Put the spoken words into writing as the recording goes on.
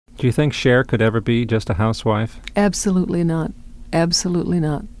Do you think Cher could ever be just a housewife? Absolutely not. Absolutely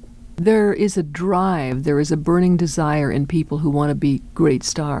not. There is a drive, there is a burning desire in people who want to be great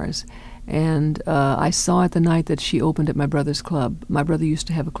stars. And I saw it the night that she opened at my brother's club. My brother used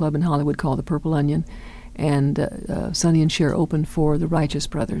to have a club in Hollywood called the Purple Onion, and Sonny and Cher opened for the Righteous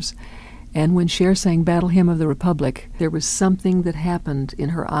Brothers. And when Cher sang Battle Hymn of the Republic, there was something that happened in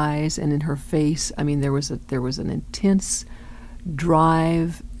her eyes and in her face. I mean, there was an intense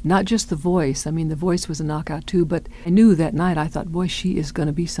drive, not just the voice. I mean, the voice was a knockout too, but I knew that night, I thought, boy, she is going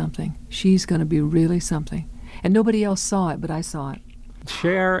to be something. She's going to be really something. And nobody else saw it, but I saw it.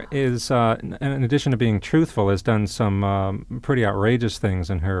 Cher is, in addition to being truthful, has done some pretty outrageous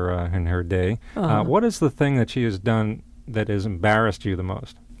things in her day. What is the thing that she has done that has embarrassed you the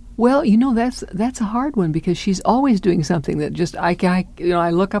most? Well, you know, that's a hard one because she's always doing something that just I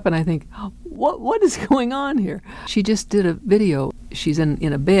look up and I think, what is going on here? She just did a video. She's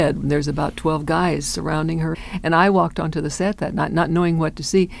in a bed and there's about 12 guys surrounding her, and I walked onto the set that night not knowing what to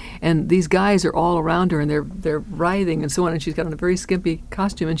see, and these guys are all around her and they're writhing and so on, and she's got on a very skimpy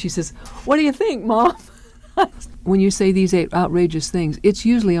costume, and she says, "What do you think, Mom?" When you say these outrageous things, it's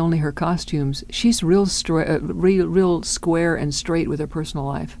usually only her costumes. She's real real square and straight with her personal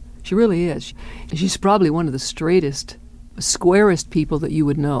life. She really is. She's probably one of the straightest, squarest people that you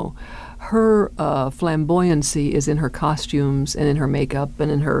would know. Her flamboyancy is in her costumes and in her makeup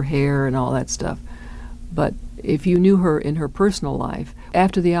and in her hair and all that stuff. But if you knew her in her personal life,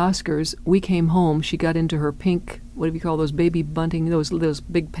 after the Oscars, we came home. She got into her pink, what do you call those, baby bunting, those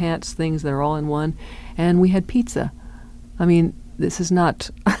big pants things that are all in one, and we had pizza. I mean, this is not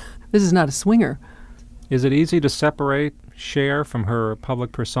this is not a swinger. Is it easy to separate Cher from her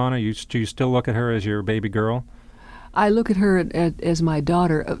public persona? Do you still look at her as your baby girl? I look at her as my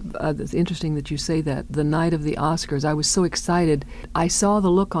daughter. It's interesting that you say that. The night of the Oscars, I was so excited. I saw the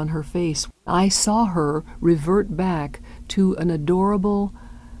look on her face. I saw her revert back to an adorable,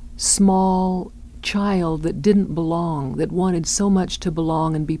 small child that didn't belong, that wanted so much to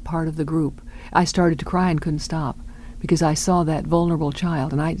belong and be part of the group. I started to cry and couldn't stop because I saw that vulnerable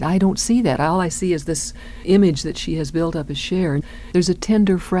child, and I don't see that. All I see is this image that she has built up as Cher. There's a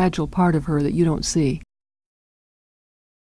tender, fragile part of her that you don't see.